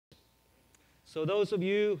So those of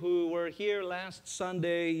you who were here last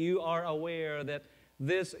Sunday, you are aware that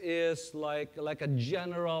this is like a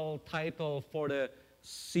general title for the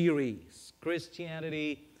series,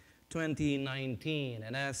 Christianity 2019.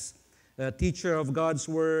 And as a teacher of God's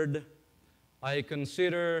Word, I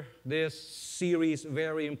consider this series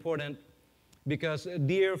very important because,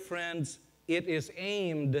 dear friends, it is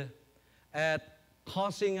aimed at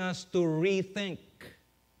causing us to rethink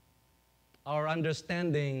our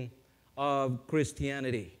understanding of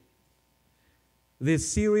Christianity.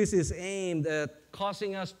 This series is aimed at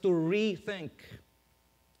causing us to rethink.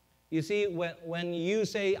 You see, when you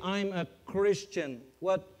say, I'm a Christian,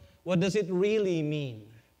 what does it really mean?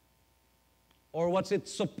 Or what's it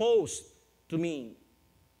supposed to mean?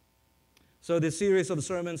 So this series of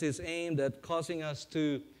sermons is aimed at causing us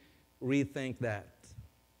to rethink that.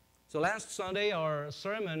 So last Sunday, our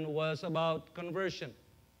sermon was about conversion,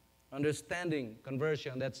 understanding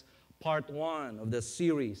conversion. That's part one of the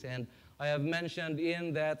series. And I have mentioned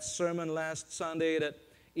in that sermon last Sunday that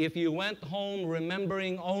if you went home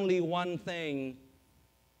remembering only one thing,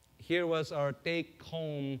 here was our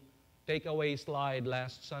takeaway slide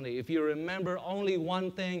last Sunday. If you remember only one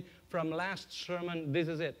thing from last sermon, this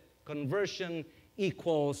is it. Conversion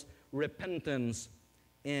equals repentance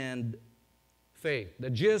and faith. The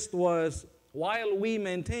gist was, while we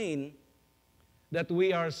maintain that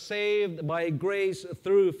we are saved by grace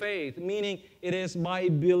through faith, meaning it is by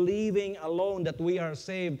believing alone that we are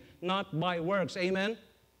saved, not by works. Amen?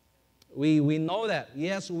 We know that.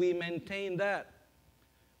 Yes, we maintain that.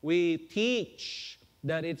 We teach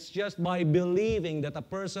that it's just by believing that a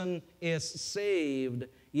person is saved.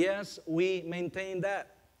 Yes, we maintain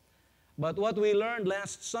that. But what we learned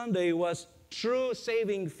last Sunday was true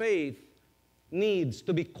saving faith needs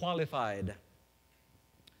to be qualified.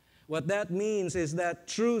 What that means is that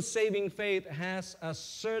true saving faith has a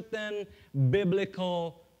certain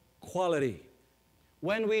biblical quality.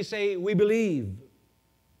 When we say we believe,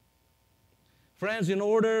 friends, in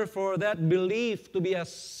order for that belief to be a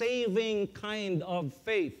saving kind of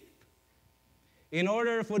faith, in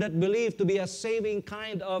order for that belief to be a saving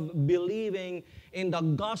kind of believing in the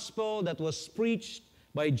gospel that was preached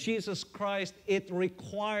by Jesus Christ, it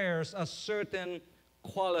requires a certain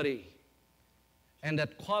quality. And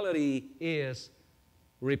that quality is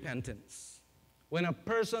repentance. When a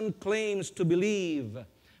person claims to believe,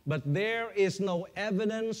 but there is no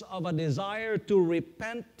evidence of a desire to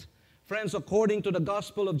repent, friends, according to the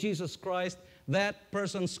gospel of Jesus Christ, that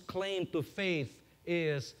person's claim to faith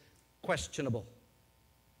is questionable.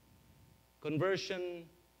 Conversion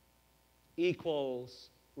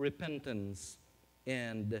equals repentance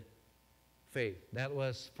and faith. That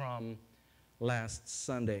was from last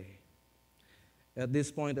Sunday. At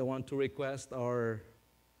this point, I want to request our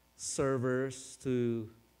servers to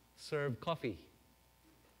serve coffee.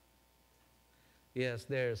 Yes,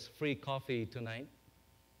 there's free coffee tonight.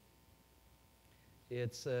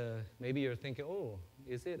 It's, maybe you're thinking, oh,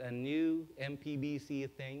 is it a new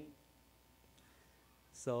MPBC thing?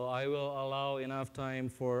 So I will allow enough time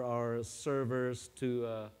for our servers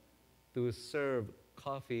to serve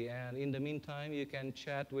coffee. And in the meantime, you can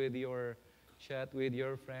chat with your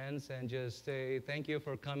friends and just say thank you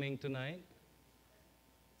for coming tonight.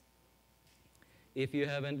 If you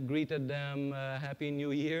haven't greeted them Happy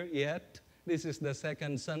New Year yet, this is the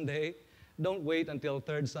second Sunday. Don't wait until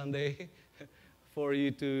third Sunday for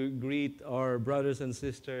you to greet our brothers and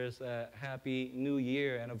sisters Happy New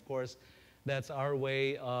Year. And of course, that's our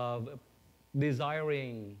way of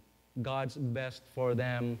desiring God's best for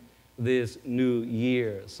them this new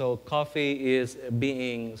year. So coffee is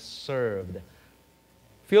being served.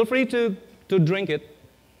 Feel free to drink it.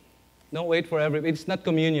 Don't wait for it's not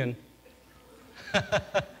communion.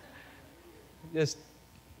 Just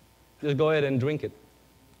go ahead and drink it.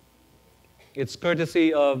 It's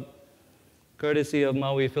courtesy of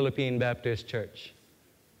Maui Philippine Baptist Church.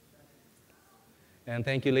 And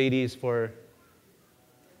thank you, ladies, for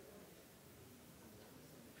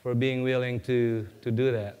being willing to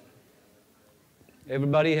do that.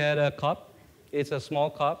 Everybody had a cup. It's a small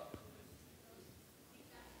cup.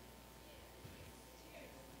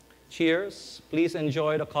 Cheers. Please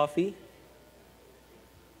enjoy the coffee.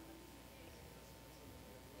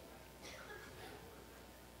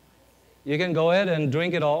 You can go ahead and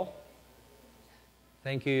drink it all.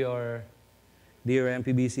 Thank you, your dear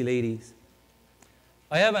MPBC ladies.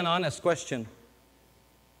 I have an honest question.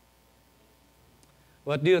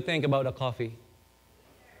 What do you think about the coffee?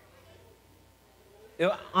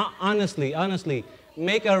 Honestly,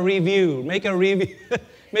 make a review. Make a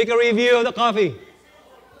review of the coffee.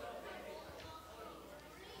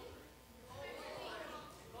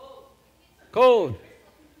 Cold.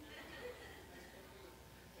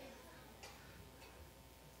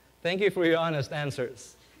 Thank you for your honest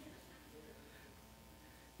answers.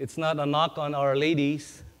 It's not a knock on our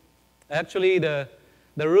ladies. Actually, the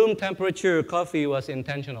room temperature coffee was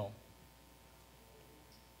intentional.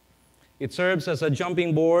 It serves as a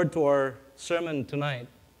jumping board to our sermon tonight.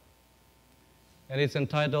 And it's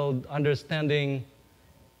entitled, Understanding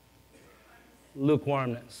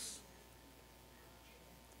Lukewarmness.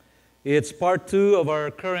 It's part 2 of our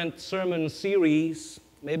current sermon series.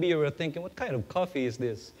 Maybe you were thinking, what kind of coffee is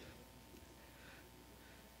this?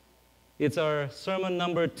 It's our sermon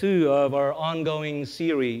number 2 of our ongoing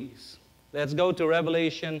series. Let's go to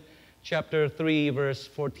Revelation chapter 3, verse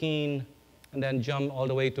 14, and then jump all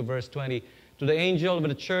the way to verse 20. To the angel of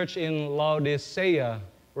the church in Laodicea,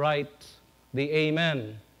 write the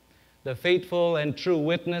Amen, the faithful and true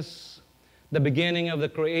witness, the beginning of the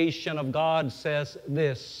creation of God, says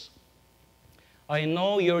this: I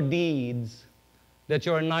know your deeds, that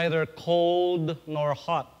you are neither cold nor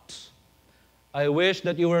hot. I wish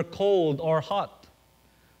that you were cold or hot.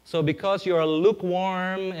 So because you are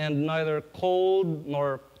lukewarm and neither cold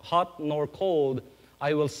nor hot nor cold,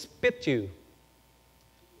 I will spit you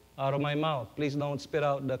out of my mouth. Please don't spit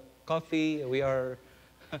out the coffee.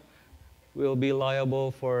 We'll be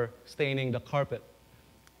liable for staining the carpet.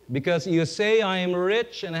 Because you say, I am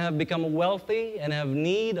rich and have become wealthy and have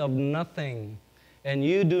need of nothing, and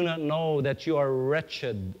you do not know that you are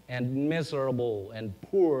wretched and miserable and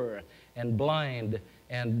poor and blind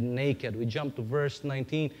and naked. We jump to verse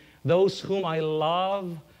 19. Those whom I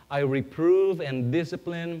love, I reprove and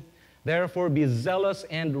discipline. Therefore be zealous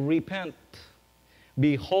and repent.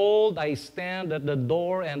 Behold, I stand at the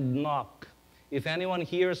door and knock. If anyone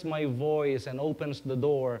hears my voice and opens the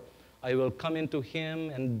door, I will come into him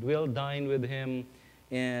and will dine with him,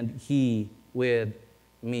 and he with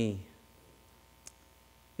me.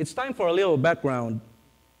 It's time for a little background.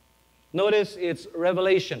 Notice it's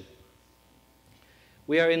Revelation.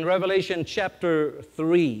 We are in Revelation chapter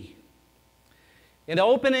 3. In the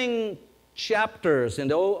opening chapters, in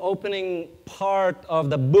the opening part of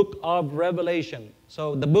the book of Revelation.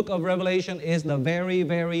 So the book of Revelation is the very,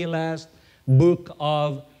 very last book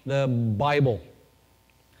of the Bible.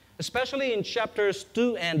 Especially in chapters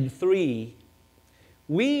 2 and 3,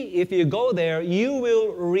 if you go there, you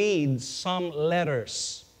will read some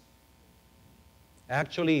letters.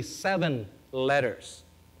 Actually, 7 letters.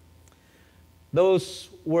 Those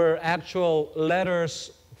were actual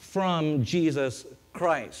letters from Jesus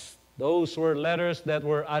Christ. Those were letters that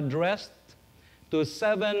were addressed to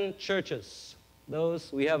 7 churches.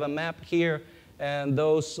 We have a map here, and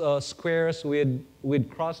those squares with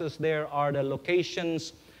crosses there are the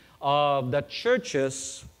locations of the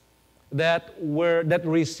churches that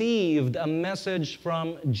received a message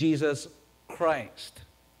from Jesus Christ.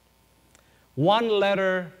 1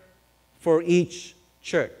 letter for each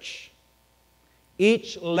church.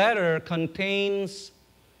 Each letter contains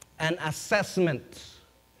an assessment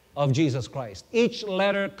of Jesus Christ. Each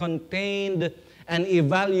letter contained an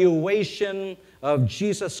evaluation of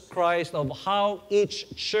Jesus Christ, of how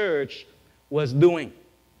each church was doing.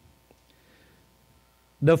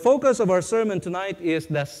 The focus of our sermon tonight is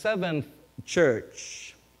the 7th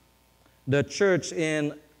church, the church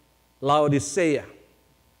in Laodicea.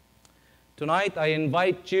 Tonight, I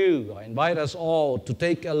invite us all to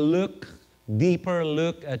take a deeper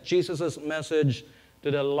look at Jesus' message to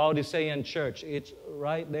the Laodicean church. It's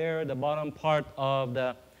right there, the bottom part of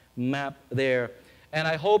the map there. And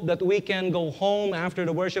I hope that we can go home after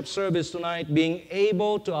the worship service tonight being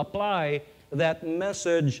able to apply that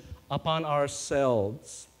message upon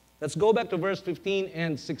ourselves. Let's go back to verse 15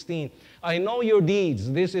 and 16. I know your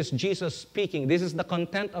deeds. This is Jesus speaking. This is the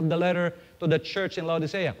content of the letter to the church in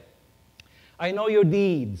Laodicea. I know your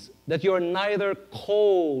deeds, that you are neither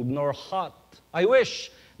cold nor hot. I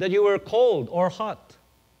wish that you were cold or hot.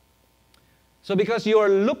 So because you are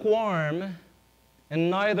lukewarm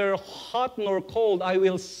and neither hot nor cold, I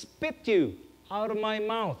will spit you out of my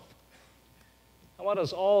mouth. I want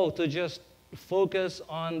us all to just focus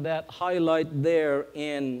on that highlight there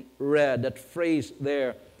in red, that phrase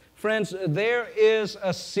there. Friends, there is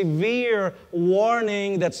a severe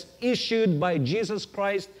warning that's issued by Jesus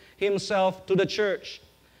Christ himself to the church.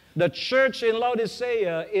 The church in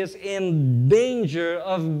Laodicea is in danger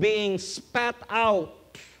of being spat out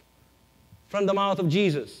from the mouth of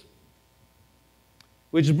Jesus.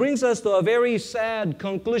 Which brings us to a very sad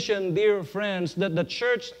conclusion, dear friends, that the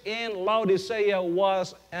church in Laodicea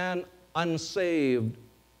was an unsaved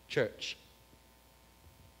church.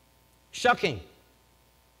 Shocking.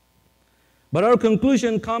 But our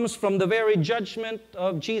conclusion comes from the very judgment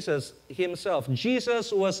of Jesus himself.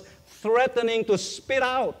 Jesus was threatening to spit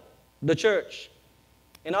out the church.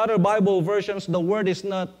 In other Bible versions, the word is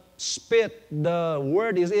not spit. The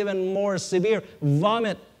word is even more severe,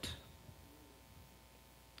 vomit.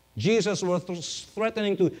 Jesus was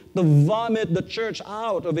threatening to vomit the church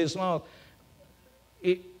out of his mouth.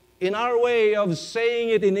 In our way of saying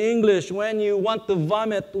it in English, when you want to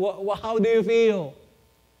vomit, how do you feel?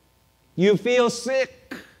 You feel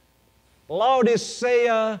sick.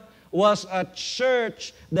 Laodicea was a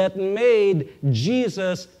church that made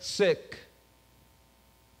Jesus sick.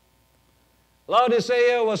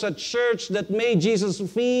 Laodicea was a church that made Jesus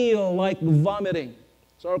feel like vomiting.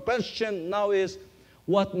 So our question now is,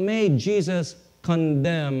 what made Jesus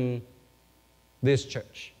condemn this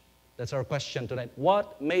church? That's our question tonight.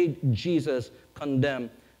 What made Jesus condemn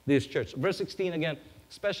this church? Verse 16 again,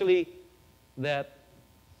 especially that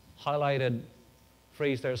highlighted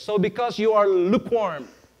phrase there. So because you are lukewarm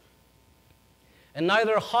and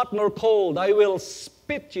neither hot nor cold, I will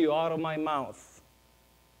spit you out of my mouth.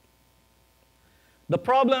 The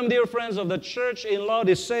problem, dear friends, of the church in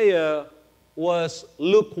Laodicea was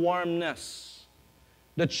lukewarmness.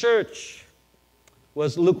 The church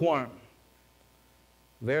was lukewarm.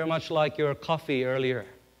 Very much like your coffee earlier.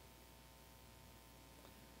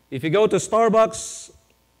 If you go to Starbucks,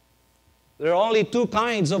 there are only two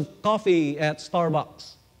kinds of coffee at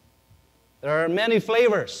Starbucks. There are many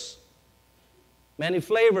flavors,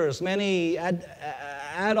 many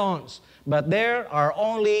add-ons. But there are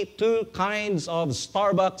only two kinds of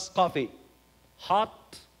Starbucks coffee,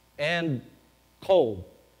 hot and cold.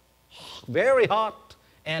 Very hot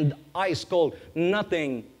and ice cold,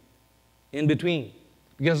 nothing in between.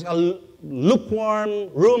 Because a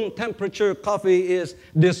lukewarm room temperature coffee is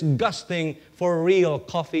disgusting for real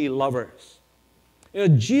coffee lovers. You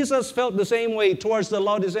know, Jesus felt the same way towards the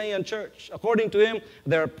Laodicean church. According to him,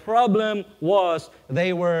 their problem was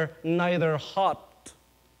they were neither hot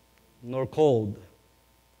nor cold.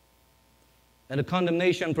 And the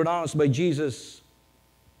condemnation pronounced by Jesus,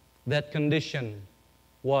 that condition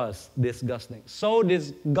was disgusting. So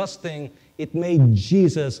disgusting, it made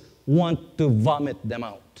Jesus want to vomit them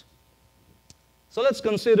out. So let's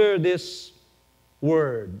consider this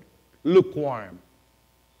word, lukewarm.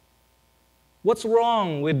 What's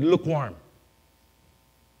wrong with lukewarm?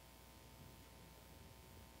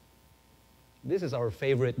 This is our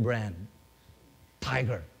favorite brand,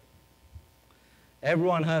 Tiger.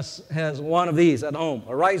 Everyone has one of these at home,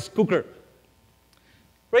 a rice cooker.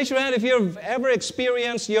 Raise your hand if you've ever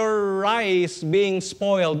experienced your rice being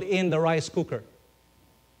spoiled in the rice cooker.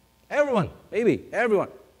 Everyone, maybe, everyone.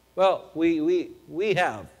 Well, we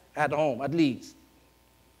have at home, at least.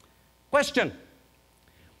 Question: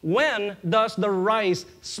 when does the rice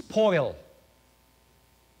spoil?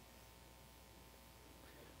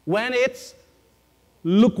 When it's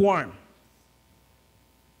lukewarm.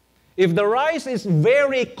 If the rice is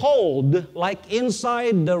very cold, like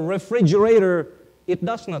inside the refrigerator, it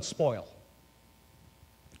does not spoil.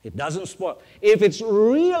 It doesn't spoil. If it's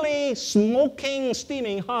really smoking,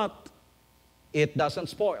 steaming hot, it doesn't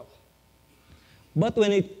spoil. But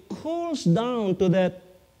when it cools down to that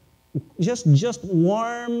just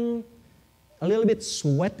warm, a little bit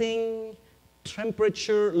sweating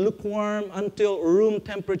temperature, lukewarm until room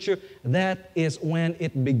temperature, that is when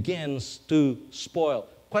it begins to spoil.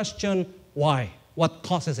 Question: why? What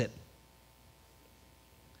causes it?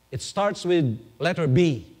 It starts with letter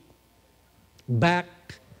B.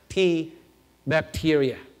 Bacteria.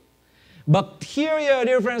 Bacteria,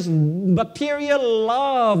 dear friends, bacteria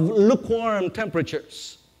love lukewarm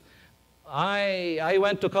temperatures. I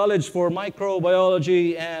went to college for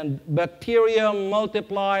microbiology, and bacteria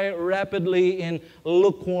multiply rapidly in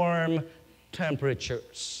lukewarm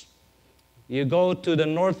temperatures. You go to the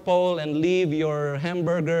North Pole and leave your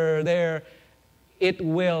hamburger there, it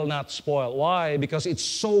will not spoil. Why? Because it's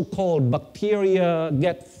so cold, bacteria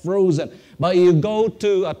get frozen. But you go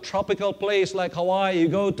to a tropical place like Hawaii, you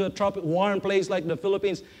go to a warm place like the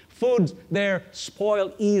Philippines, foods there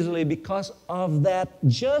spoil easily because of that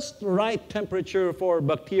just right temperature for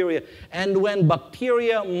bacteria. And when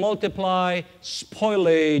bacteria multiply,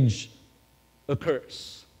 spoilage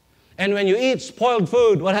occurs. And when you eat spoiled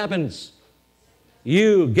food, what happens?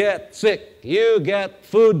 You get sick. You get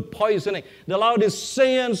food poisoning. The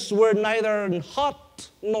Laodiceans were neither hot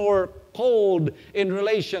nor cold in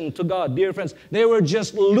relation to God, dear friends. They were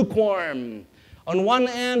just lukewarm. On one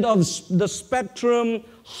end of the spectrum,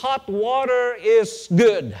 hot water is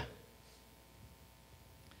good.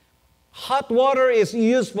 Hot water is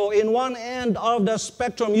useful. In one end of the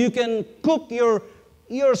spectrum, you can cook your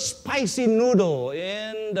your spicy noodle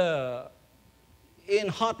in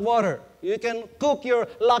hot water. You can cook your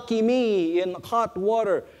lucky me in hot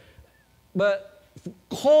water. But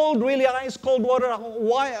cold, really ice cold water,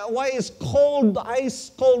 why is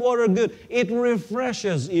ice cold water good? It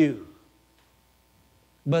refreshes you.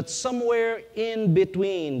 But somewhere in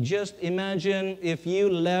between, just imagine if you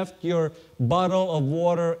left your bottle of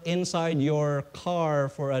water inside your car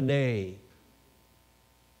for a day.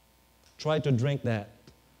 Try to drink that.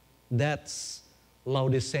 That's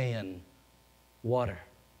Laodicean water.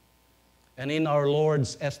 And in our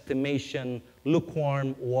Lord's estimation,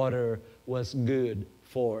 lukewarm water was good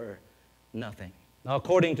for nothing. Now,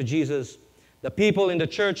 according to Jesus, the people in the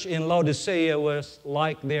church in Laodicea was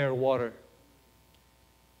like their water.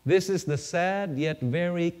 This is the sad yet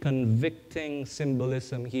very convicting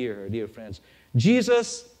symbolism here, dear friends.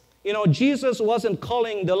 Jesus wasn't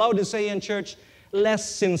calling the Laodicean church less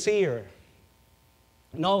sincere.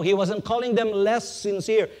 No, he wasn't calling them less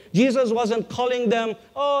sincere. Jesus wasn't calling them,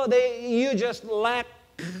 you just lack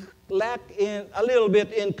in a little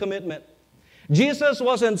bit in commitment. Jesus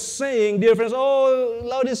wasn't saying, dear friends,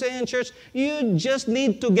 Laodicean church, you just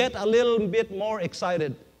need to get a little bit more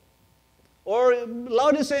excited. Or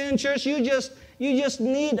Laodicean church, you just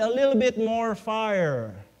need a little bit more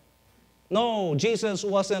fire. No, Jesus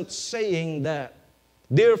wasn't saying that.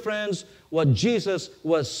 Dear friends, what Jesus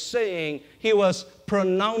was saying, he was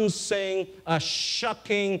pronouncing a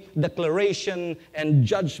shocking declaration and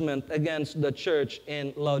judgment against the church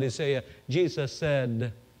in Laodicea. Jesus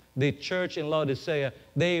said, the church in Laodicea,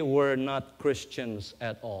 they were not Christians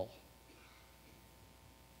at all.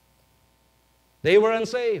 They were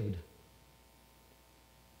unsaved.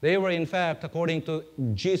 They were, in fact, according to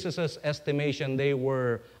Jesus' estimation, they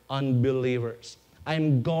were unbelievers.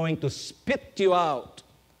 I'm going to spit you out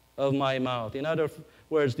of my mouth. In other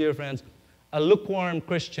words, dear friends, a lukewarm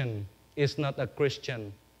Christian is not a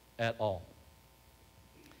Christian at all.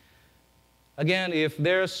 Again, if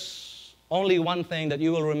there's only one thing that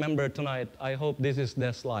you will remember tonight, I hope this is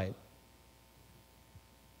the slide.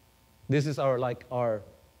 This is our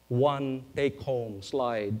one take-home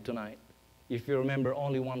slide tonight. If you remember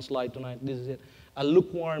only one slide tonight, this is it. A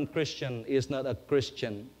lukewarm Christian is not a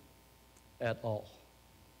Christian at all.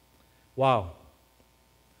 Wow.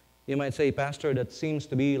 You might say, Pastor, that seems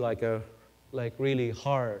to be like really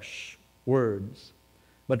harsh words.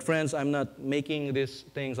 But friends, I'm not making these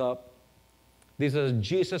things up. These are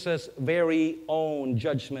Jesus' very own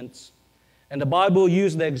judgments. And the Bible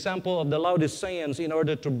used the example of the Laodiceans in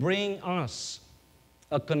order to bring us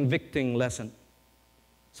a convicting lesson.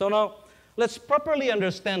 So now, let's properly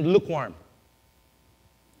understand lukewarm.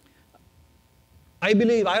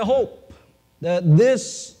 I hope that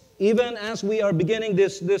this, even as we are beginning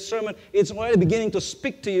this sermon, it's already beginning to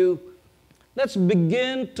speak to you. Let's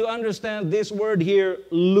begin to understand this word here,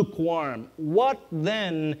 lukewarm. What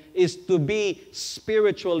then is to be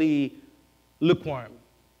spiritually lukewarm?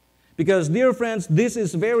 Because, dear friends, this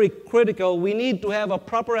is very critical. We need to have a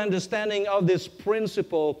proper understanding of this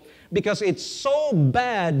principle because it's so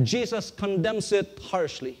bad, Jesus condemns it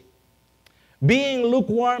harshly. Being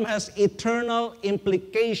lukewarm has eternal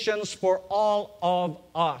implications for all of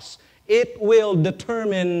us. It will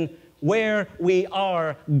determine where we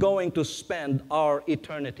are going to spend our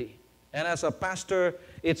eternity. And as a pastor,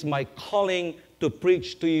 it's my calling to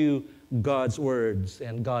preach to you God's words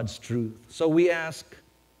and God's truth. So we ask,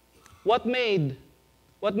 what made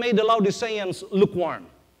the Laodiceans lukewarm?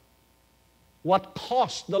 What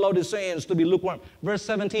caused the Laodiceans to be lukewarm? Verse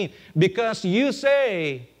 17, because you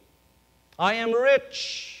say, I am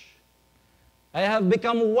rich, I have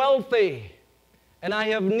become wealthy, and I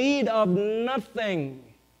have need of nothing.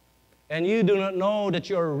 And you do not know that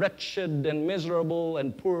you are wretched and miserable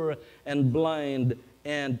and poor and blind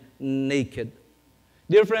and naked.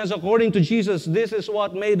 Dear friends, according to Jesus, this is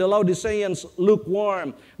what made the Laodiceans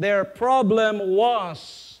lukewarm. Their problem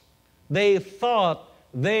was they thought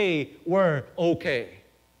they were okay.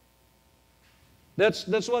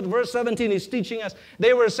 That's what verse 17 is teaching us.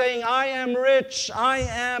 They were saying, I am rich, I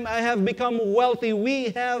have become wealthy, we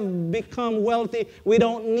have become wealthy, we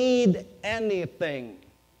don't need anything.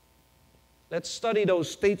 Let's study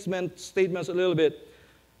those statements a little bit.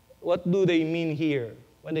 What do they mean here?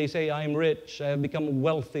 When they say, I am rich, I have become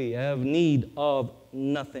wealthy, I have need of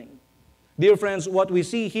nothing. Dear friends, what we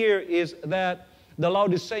see here is that the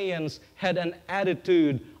Laodiceans had an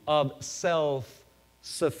attitude of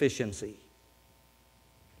self-sufficiency.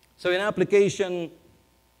 So in application,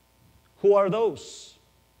 who are those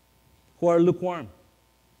who are lukewarm?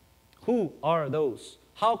 Who are those?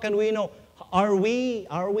 How can we know? Are we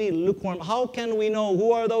lukewarm? How can we know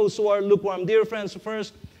who are those who are lukewarm? Dear friends,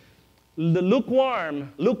 first, the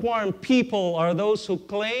lukewarm people are those who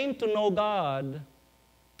claim to know God,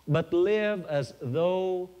 but live as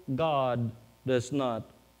though God does not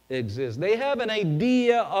exist. They have an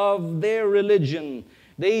idea of their religion.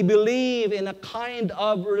 They believe in a kind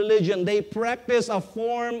of religion. They practice a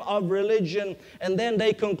form of religion, and then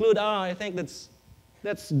they conclude, I think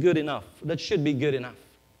that's good enough. That should be good enough.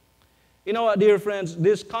 You know what, dear friends?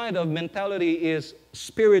 This kind of mentality is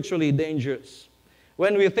spiritually dangerous.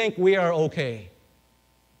 When we think we are okay.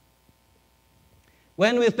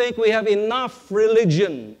 When we think we have enough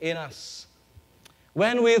religion in us.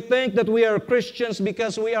 When we think that we are Christians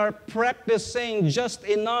because we are practicing just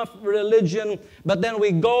enough religion, but then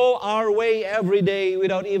we go our way every day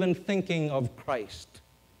without even thinking of Christ.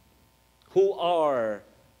 Who are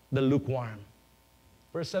the lukewarm?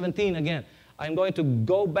 Verse 17 again. I'm going to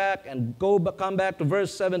go back and come back to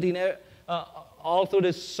verse 17 all through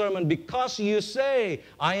this sermon. Because you say,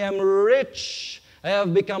 I am rich, I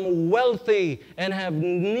have become wealthy, and have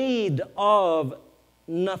need of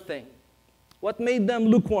nothing. What made them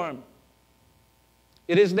lukewarm?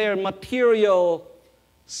 It is their material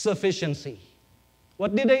sufficiency.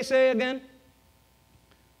 What did they say again?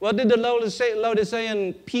 What did the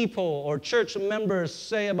Laodicean people or church members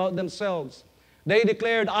say about themselves? They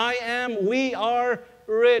declared, we are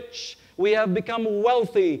rich. We have become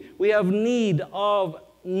wealthy. We have need of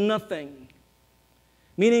nothing.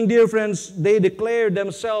 Meaning, dear friends, they declared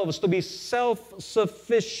themselves to be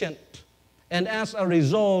self-sufficient. And as a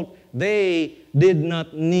result, they did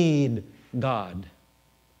not need God.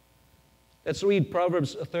 Let's read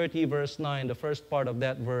Proverbs 30, verse 9, the first part of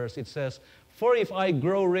that verse. It says, For if I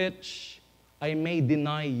grow rich, I may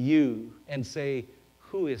deny you and say,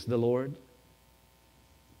 Who is the Lord?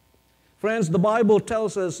 Friends, the Bible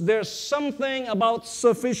tells us there's something about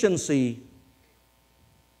sufficiency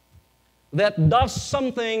that does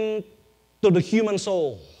something to the human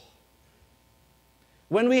soul.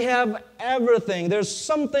 When we have everything, there's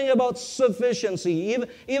something about sufficiency.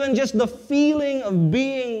 Even just the feeling of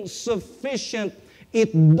being sufficient,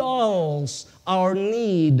 it dulls our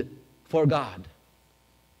need for God.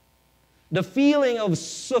 The feeling of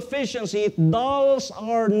sufficiency, it dulls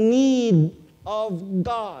our need of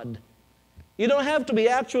God. You don't have to be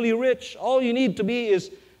actually rich. All you need to be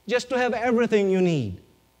is just to have everything you need.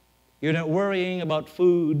 You're not worrying about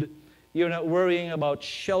food. You're not worrying about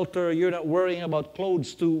shelter. You're not worrying about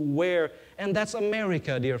clothes to wear. And that's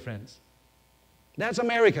America, dear friends. That's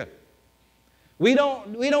America. We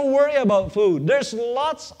don't worry about food. There's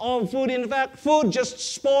lots of food. In fact, food just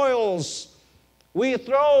spoils. We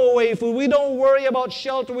throw away food. We don't worry about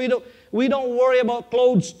shelter. We don't worry about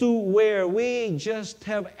clothes to wear. We just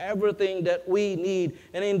have everything that we need.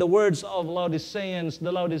 And in the words of the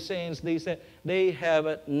Laodiceans, they said they have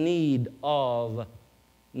a need of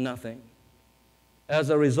nothing. As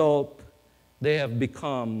a result, they have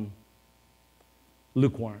become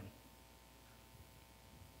lukewarm.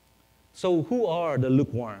 So who are the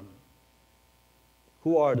lukewarm?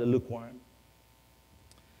 Who are the lukewarm?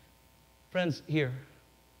 Friends, here,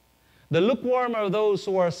 the lukewarm are those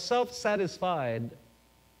who are self-satisfied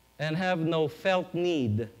and have no felt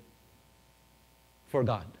need for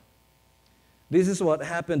God. This is what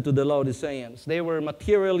happened to the Laodiceans. They were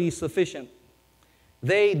materially sufficient.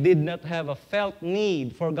 They did not have a felt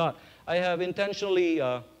need for God. I have intentionally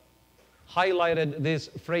highlighted this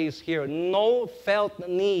phrase here, no felt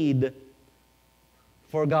need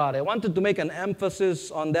for God. I wanted to make an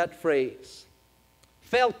emphasis on that phrase,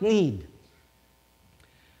 felt need.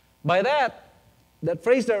 By that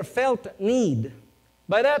phrase there, felt need,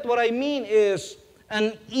 by that what I mean is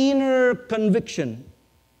an inner conviction,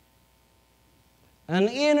 an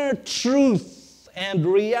inner truth and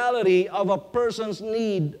reality of a person's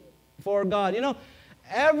need for God. You know,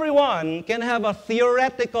 everyone can have a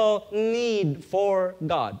theoretical need for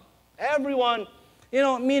God. Everyone,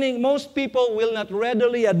 meaning most people will not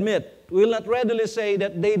readily admit, will not readily say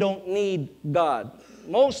that they don't need God.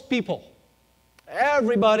 Most people.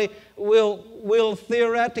 Everybody will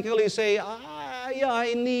theoretically say, yeah,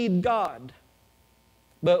 I need God.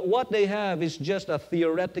 But what they have is just a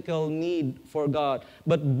theoretical need for God.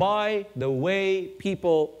 But by the way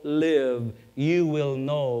people live, you will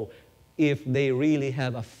know if they really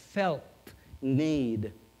have a felt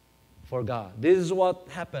need for God. This is what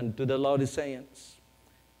happened to the Laodiceans.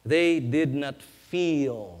 They did not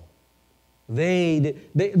feel.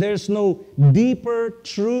 There's no deeper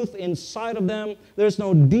truth inside of them. There's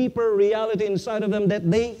no deeper reality inside of them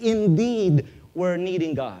that they indeed were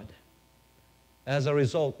needing God. As a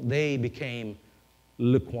result, they became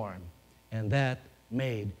lukewarm. And that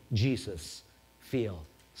made Jesus feel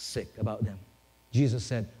sick about them. Jesus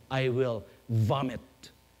said, I will vomit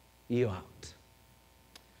you out.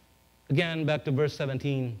 Again, back to verse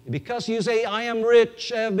 17. Because you say, I am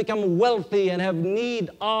rich, I have become wealthy, and have need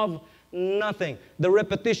of nothing. The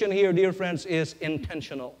repetition here, dear friends, is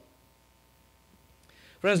intentional.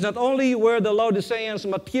 Friends, not only were the Laodiceans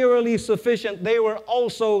materially sufficient, they were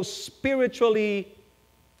also spiritually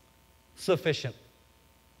sufficient.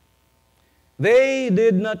 They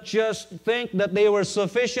did not just think that they were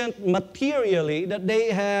sufficient materially, that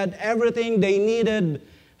they had everything they needed,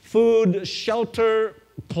 food, shelter,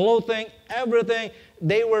 clothing, everything.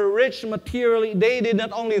 They were rich materially. They did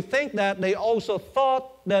not only think that, they also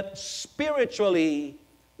thought that spiritually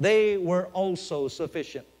they were also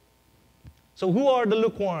sufficient. So who are the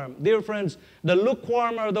lukewarm? Dear friends, the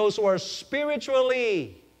lukewarm are those who are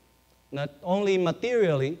spiritually, not only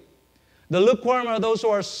materially. The lukewarm are those who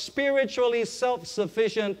are spiritually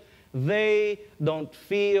self-sufficient. They don't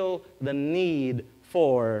feel the need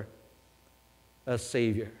for a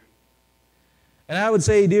Savior. And I would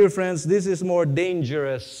say, dear friends, this is more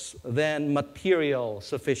dangerous than material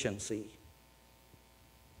sufficiency.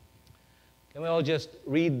 Can we all just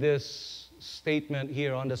read this statement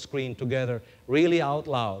here on the screen together, really out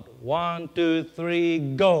loud? 1, 2,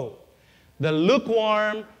 3, go. The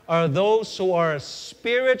lukewarm are those who are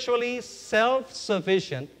spiritually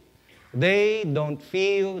self-sufficient. They don't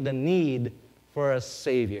feel the need for a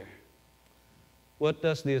Savior. What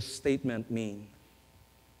does this statement mean?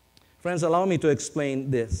 Friends, allow me to explain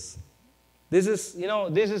this. This is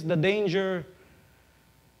the danger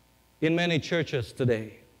in many churches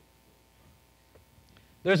today.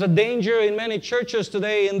 There's a danger in many churches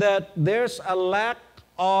today in that there's a lack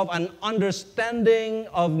of an understanding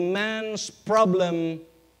of man's problem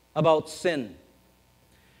about sin.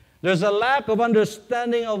 There's a lack of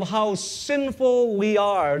understanding of how sinful we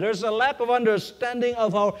are. There's a lack of understanding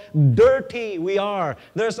of how dirty we are.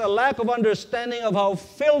 There's a lack of understanding of how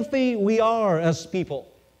filthy we are as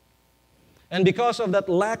people. And because of that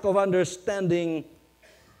lack of understanding,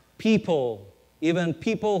 people, even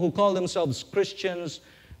people who call themselves Christians,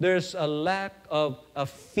 there's a lack of a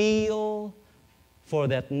feel for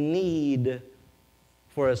that need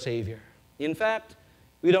for a Savior. In fact,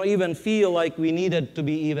 we don't even feel like we needed to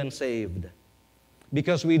be even saved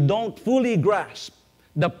because we don't fully grasp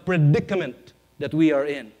the predicament that we are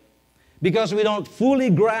in, because we don't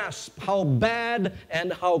fully grasp how bad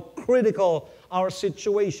and how critical our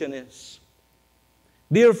situation is.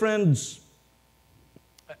 Dear friends,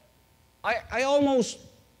 I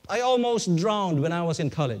almost drowned when I was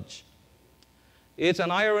in college. It's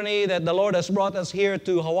an irony that the Lord has brought us here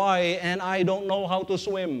to Hawaii and I don't know how to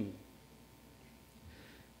swim.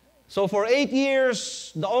 So for 8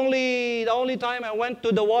 years, the only time I went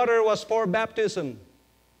to the water was for baptism,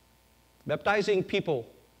 baptizing people.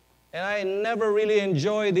 And I never really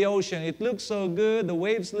enjoyed the ocean. It looks so good, the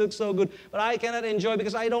waves look so good, but I cannot enjoy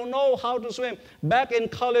because I don't know how to swim. Back in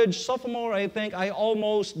college, sophomore, I think, I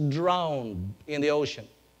almost drowned in the ocean.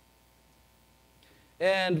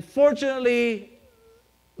 And fortunately,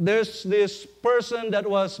 there's this person that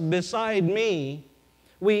was beside me.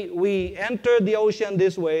 We entered the ocean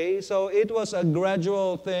this way, so it was a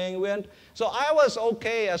gradual thing. So I was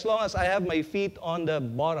okay as long as I have my feet on the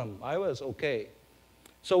bottom. I was okay.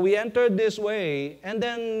 So we entered this way, and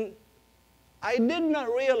then I did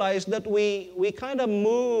not realize that we kind of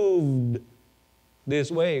moved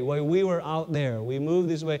this way while we were out there. We moved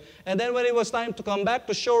this way. And then when it was time to come back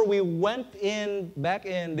to shore, we went back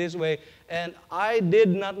in this way, and I did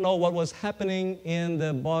not know what was happening in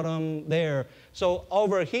the bottom there. So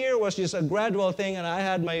over here was just a gradual thing, and I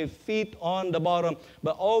had my feet on the bottom.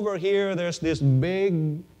 But over here, there's this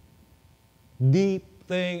big, deep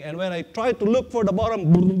thing. And when I tried to look for the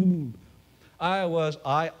bottom, I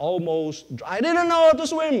didn't know how to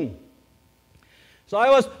swim. So I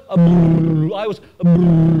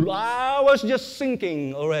was just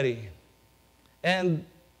sinking already. And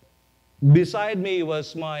beside me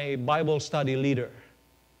was my Bible study leader.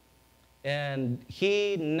 And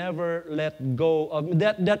he never let go of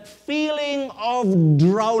that feeling of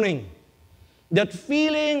drowning, that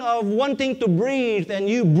feeling of wanting to breathe, and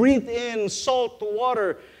you breathe in salt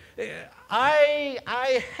water. I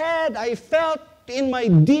felt in my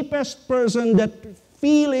deepest person that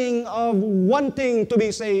feeling of wanting to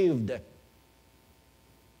be saved.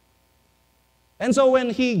 And so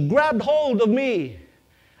when he grabbed hold of me,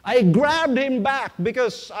 I grabbed him back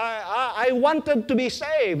because I wanted to be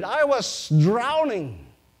saved. I was drowning.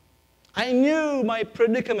 I knew my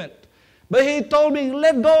predicament. But he told me,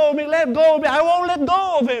 let go of me, let go of me. I won't let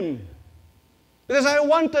go of him. Because I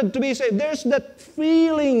wanted to be saved. There's that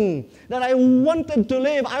feeling that I wanted to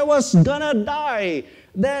live. I was gonna die.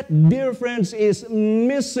 That, dear friends, is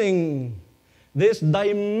missing. This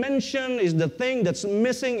dimension is the thing that's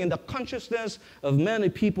missing in the consciousness of many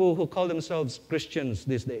people who call themselves Christians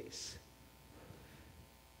these days.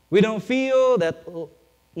 We don't feel that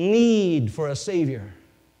need for a Savior.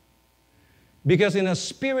 Because in a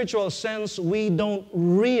spiritual sense, we don't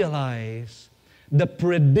realize the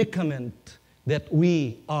predicament that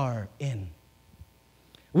we are in.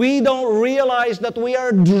 We don't realize that we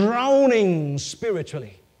are drowning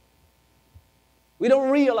spiritually. We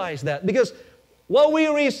don't realize that because what we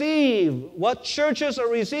receive, what churches are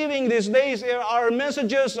receiving these days are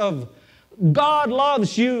messages of God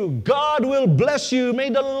loves you, God will bless you, may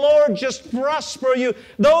the Lord just prosper you.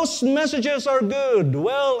 Those messages are good,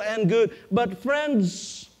 well and good. But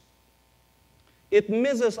friends, it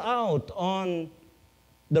misses out on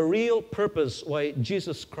the real purpose why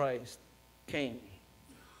Jesus Christ came.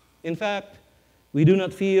 In fact, we do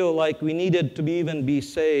not feel like we needed to even be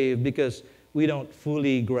saved because we don't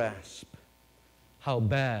fully grasp how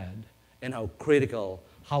bad and how critical,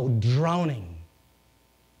 how drowning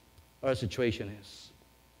our situation is.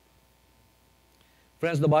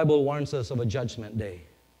 Friends, the Bible warns us of a judgment day.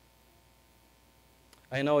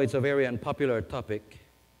 I know it's a very unpopular topic.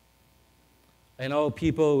 I know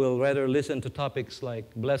people will rather listen to topics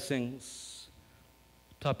like blessings,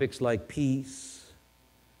 topics like peace.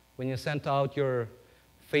 When you sent out your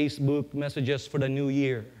Facebook messages for the new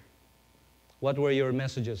year, what were your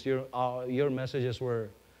messages? Your messages were,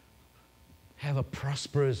 have a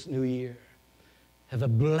prosperous new year. Have a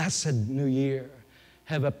blessed new year.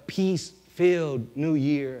 Have a peace-filled new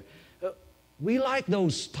year. We like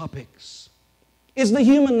those topics. It's the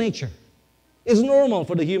human nature. It's normal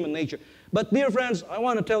for the human nature. But dear friends, I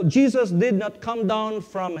want to tell, Jesus did not come down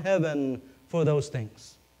from heaven for those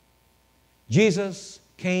things. Jesus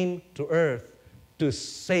came to earth to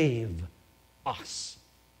save us.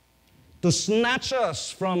 To snatch us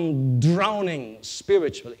from drowning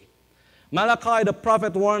spiritually. Malachi the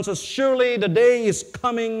prophet warns us, surely the day is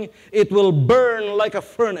coming, it will burn like a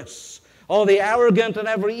furnace. All the arrogant and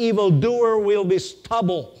every evildoer will be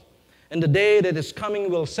stubble. And the day that is coming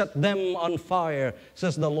will set them on fire,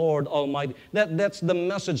 says the Lord Almighty. That's the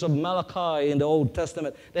message of Malachi in the Old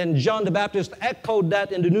Testament. Then John the Baptist echoed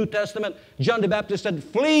that in the New Testament. John the Baptist said,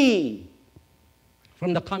 flee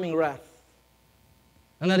from the coming wrath.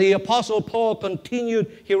 And then the Apostle Paul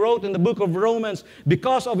continued, he wrote in the book of Romans,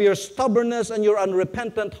 because of your stubbornness and your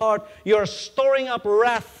unrepentant heart, you're storing up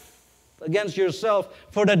wrath against yourself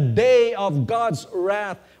for the day of God's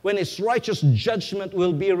wrath, when His righteous judgment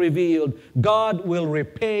will be revealed. God will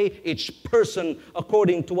repay each person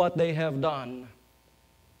according to what they have done.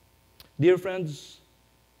 Dear friends,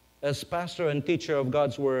 as pastor and teacher of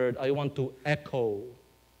God's Word, I want to echo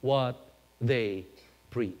what they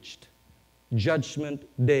preached. Judgment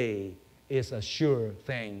Day is a sure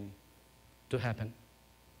thing to happen.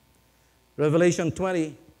 Revelation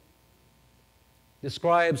 20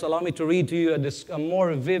 describes, allow me to read to you a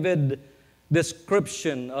more vivid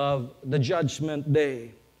description of the Judgment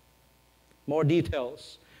Day. More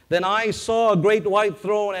details. Then I saw a great white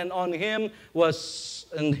throne, and on him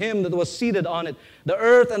that was seated on it. The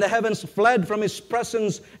earth and the heavens fled from His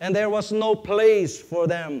presence, and there was no place for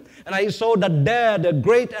them. And I saw the dead,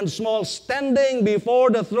 great and small, standing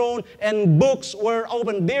before the throne, and books were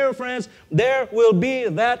opened. Dear friends, there will be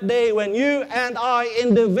that day when you and I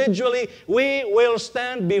individually, we will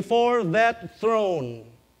stand before that throne.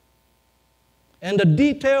 And the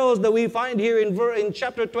details that we find here in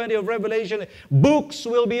chapter 20 of Revelation, books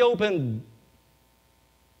will be opened.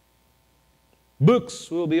 Books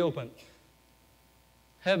will be opened.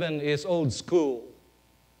 Heaven is old school.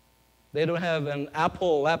 They don't have an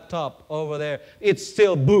Apple laptop over there. It's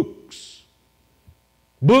still books.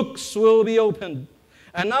 Books will be opened.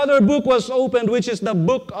 Another book was opened, which is the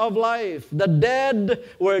book of life. The dead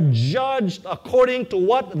were judged according to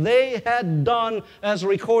what they had done as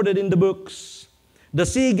recorded in the books. The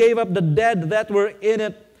sea gave up the dead that were in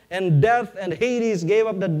it, and death and Hades gave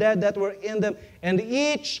up the dead that were in them. And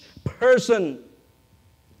each person,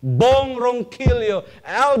 Bong Ronquillo,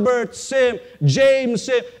 Albert Sim, James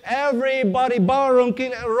Sim, everybody, Bar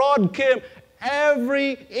Ronquillo, Rod Kim,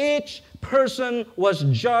 each person was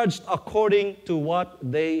judged according to what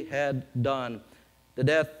they had done. The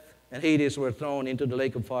death and Hades were thrown into the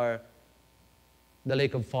lake of fire. The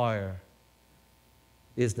lake of fire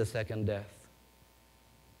is the second death.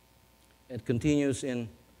 It continues in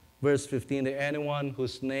verse 15, that anyone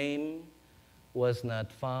whose name was not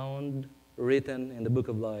found written in the book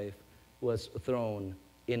of life was thrown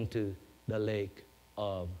into the lake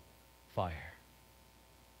of fire.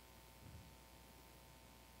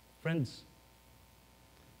 Friends,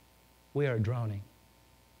 we are drowning.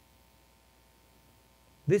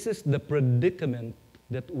 This is the predicament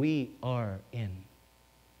that we are in.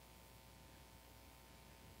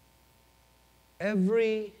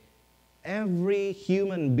 Every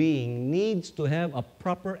human being needs to have a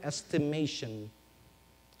proper estimation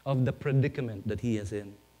of the predicament that he is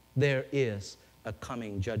in. There is a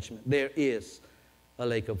coming judgment. There is a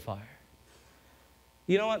lake of fire.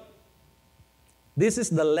 You know what? This is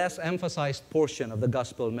the less emphasized portion of the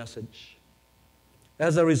gospel message.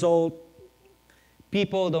 As a result,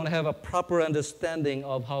 people don't have a proper understanding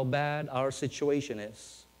of how bad our situation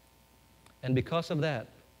is. And because of that,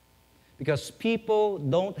 because people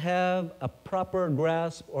don't have a proper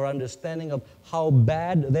grasp or understanding of how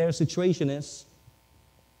bad their situation is,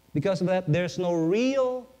 because of that, there's no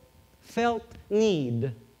real felt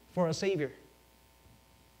need for a Savior.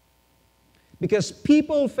 Because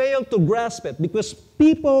people fail to grasp it, because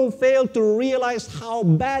people fail to realize how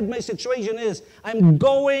bad my situation is. I'm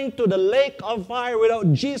going to the lake of fire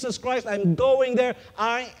without Jesus Christ. I'm going there.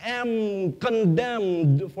 I am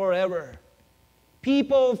condemned forever.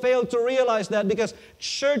 People fail to realize that because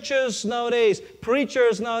churches nowadays,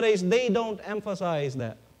 preachers nowadays, they don't emphasize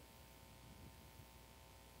that.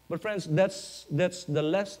 But friends, that's the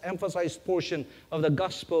less emphasized portion of the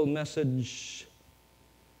gospel message.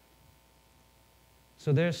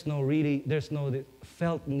 So there's no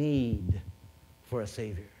felt need for a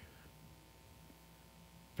Savior.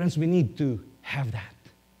 Friends, we need to have that.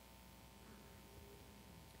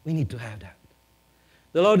 We need to have that.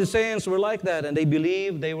 The Laodiceans were like that, and they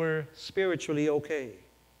believed they were spiritually okay.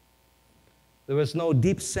 There was no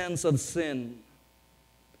deep sense of sin.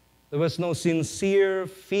 There was no sincere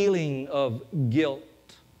feeling of guilt.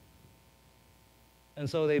 And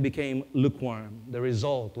so they became lukewarm. The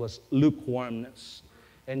result was lukewarmness.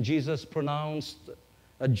 And Jesus pronounced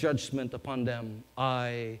a judgment upon them.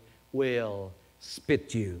 I will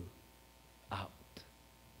spit you out.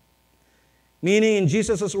 Meaning, in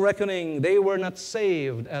Jesus' reckoning, they were not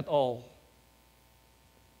saved at all.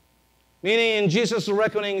 Meaning, in Jesus'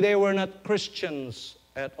 reckoning, they were not Christians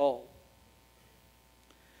at all.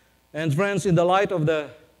 And friends, in the light of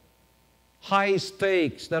the high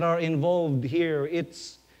stakes that are involved here,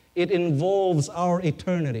 it involves our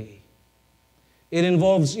eternity. It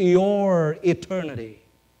involves your eternity.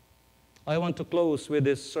 I want to close with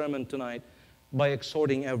this sermon tonight by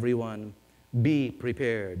exhorting everyone, be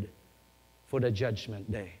prepared for the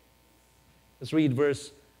judgment day. Let's read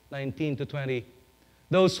verse 19 to 20.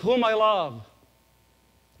 Those whom I love.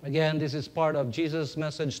 Again, this is part of Jesus'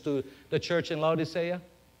 message to the church in Laodicea.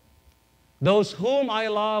 Those whom I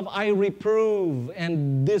love, I reprove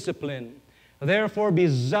and discipline. Therefore, be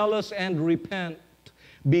zealous and repent.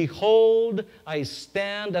 Behold, I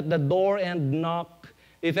stand at the door and knock.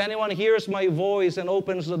 If anyone hears my voice and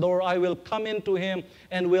opens the door, I will come into him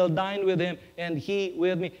and will dine with him and he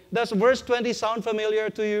with me. Does verse 20 sound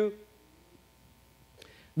familiar to you?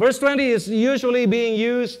 Verse 20 is usually being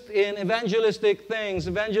used in evangelistic things,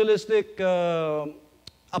 evangelistic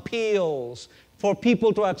appeals for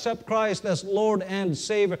people to accept Christ as Lord and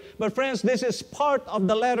Savior. But friends, this is part of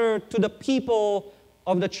the letter to the people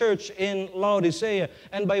of the church in Laodicea.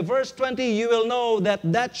 And by verse 20, you will know that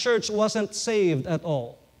that church wasn't saved at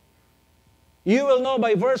all. You will know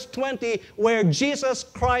by verse 20 where Jesus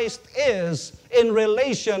Christ is in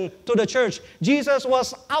relation to the church. Jesus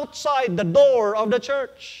was outside the door of the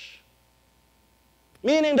church.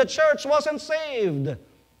 Meaning the church wasn't saved.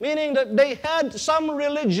 Meaning that they had some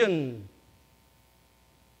religion.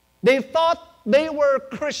 They thought they were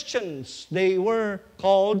Christians. They were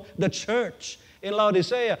called the church in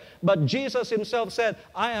Laodicea. But Jesus himself said,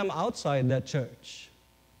 I am outside that church.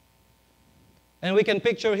 And we can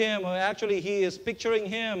picture him, or actually he is picturing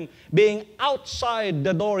him being outside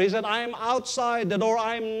the door. He said, I am outside the door.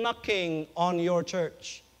 I am knocking on your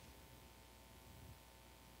church.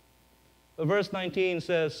 Verse 19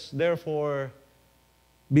 says, therefore,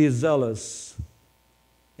 be zealous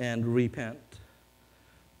and repent.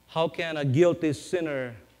 How can a guilty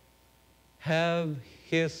sinner have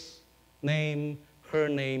his name, her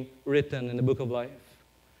name written in the book of life?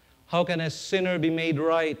 How can a sinner be made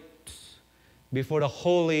right before the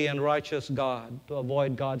holy and righteous God to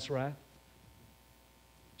avoid God's wrath?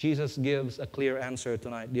 Jesus gives a clear answer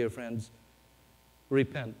tonight, dear friends.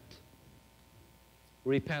 Repent.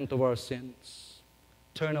 Repent of our sins.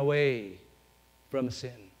 Turn away from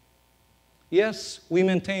sin. Yes, we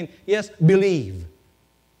maintain. Yes, believe.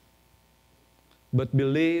 But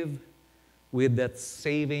believe with that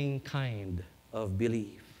saving kind of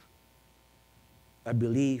belief. a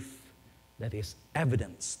belief that is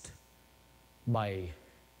evidenced by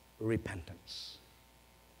repentance.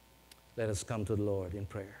 Let us come to the Lord in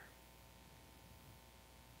prayer.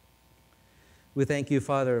 We thank you,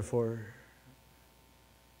 Father, for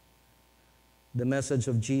the message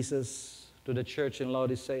of Jesus to the church in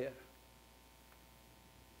Laodicea.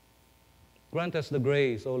 Grant us the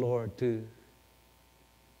grace, O Lord, to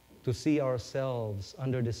see ourselves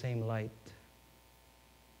under the same light.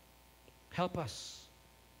 Help us.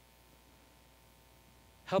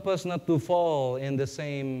 Help us not to fall in the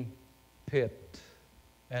same pit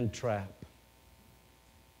and trap.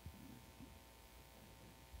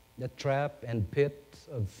 The trap and pit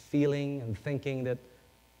of feeling and thinking that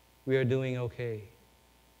we are doing okay.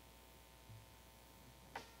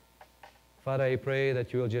 Father, I pray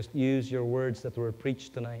that you will just use your words that were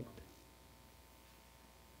preached tonight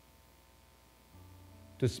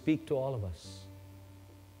to speak to all of us.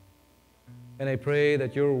 And I pray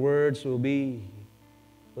that your words will be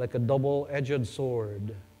like a double-edged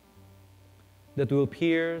sword that will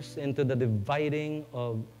pierce into the dividing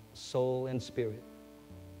of soul and spirit,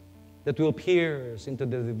 that will pierce into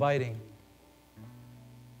the dividing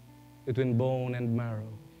between bone and marrow.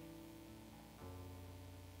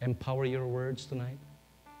 Empower your words tonight.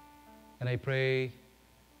 And I pray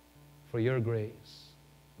for your grace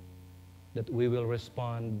that we will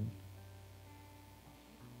respond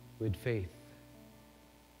with faith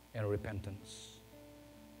and repentance.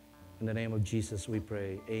 In the name of Jesus we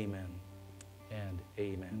pray, amen and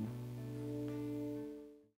amen.